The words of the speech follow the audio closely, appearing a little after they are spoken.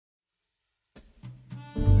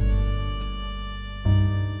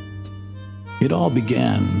It all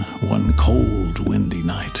began one cold, windy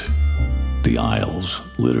night. The aisles,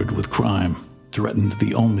 littered with crime, threatened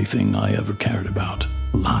the only thing I ever cared about,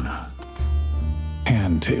 Lana.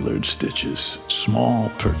 Hand-tailored stitches,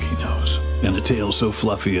 small turkey nose, and a tail so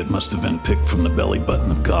fluffy it must have been picked from the belly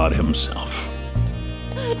button of God himself.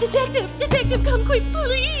 Detective, come quick,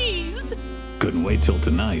 please! Couldn't wait till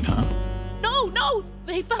tonight, huh? No,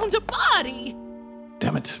 they found a body!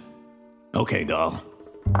 Damn it. Okay, doll.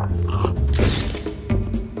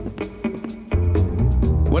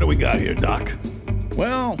 What do we got here, Doc?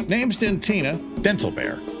 Well, name's Dentina, dental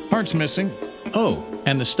bear. Heart's missing. Oh,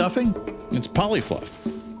 and the stuffing? It's polyfluff.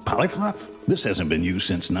 Polyfluff? This hasn't been used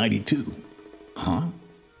since '92. Huh?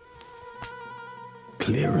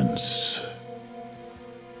 Clearance.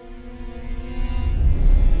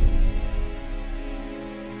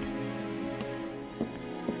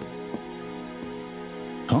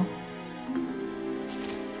 Huh?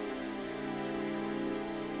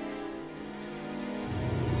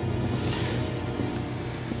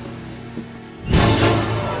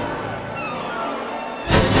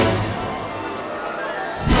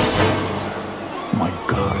 My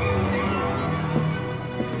God.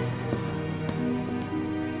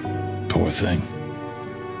 Poor thing.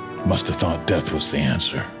 Must have thought death was the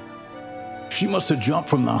answer. She must have jumped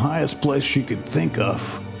from the highest place she could think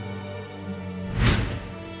of.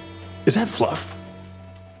 Is that Fluff?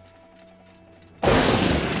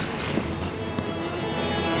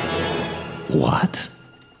 What?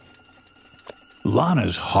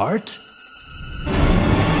 Lana's heart?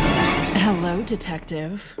 Hello,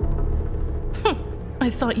 Detective. I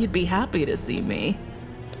thought you'd be happy to see me.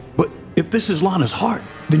 But if this is Lana's heart,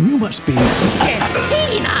 then you must be...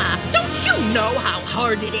 Tina! Don't you know how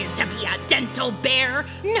hard it is to be a dental bear?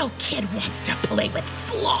 No kid wants to play with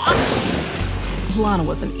floss. Lana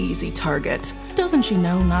was an easy target. Doesn't she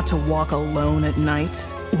know not to walk alone at night?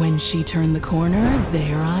 When she turned the corner,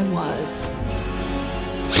 there I was.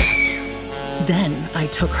 Then I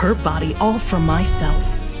took her body all for myself.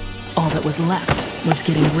 All that was left was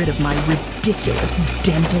getting rid of my ridiculous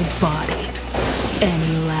dental body.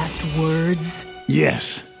 Any last words?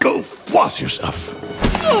 Yes. Go floss yourself.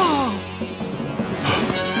 Oh!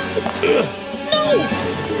 No!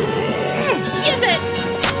 Give it!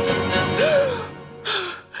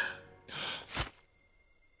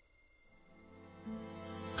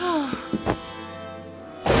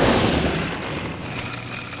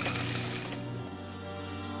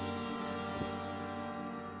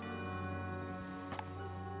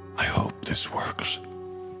 I hope this works.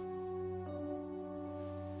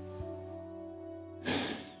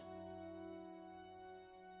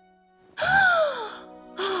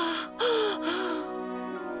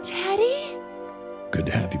 Daddy? Good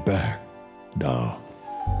to have you back, doll.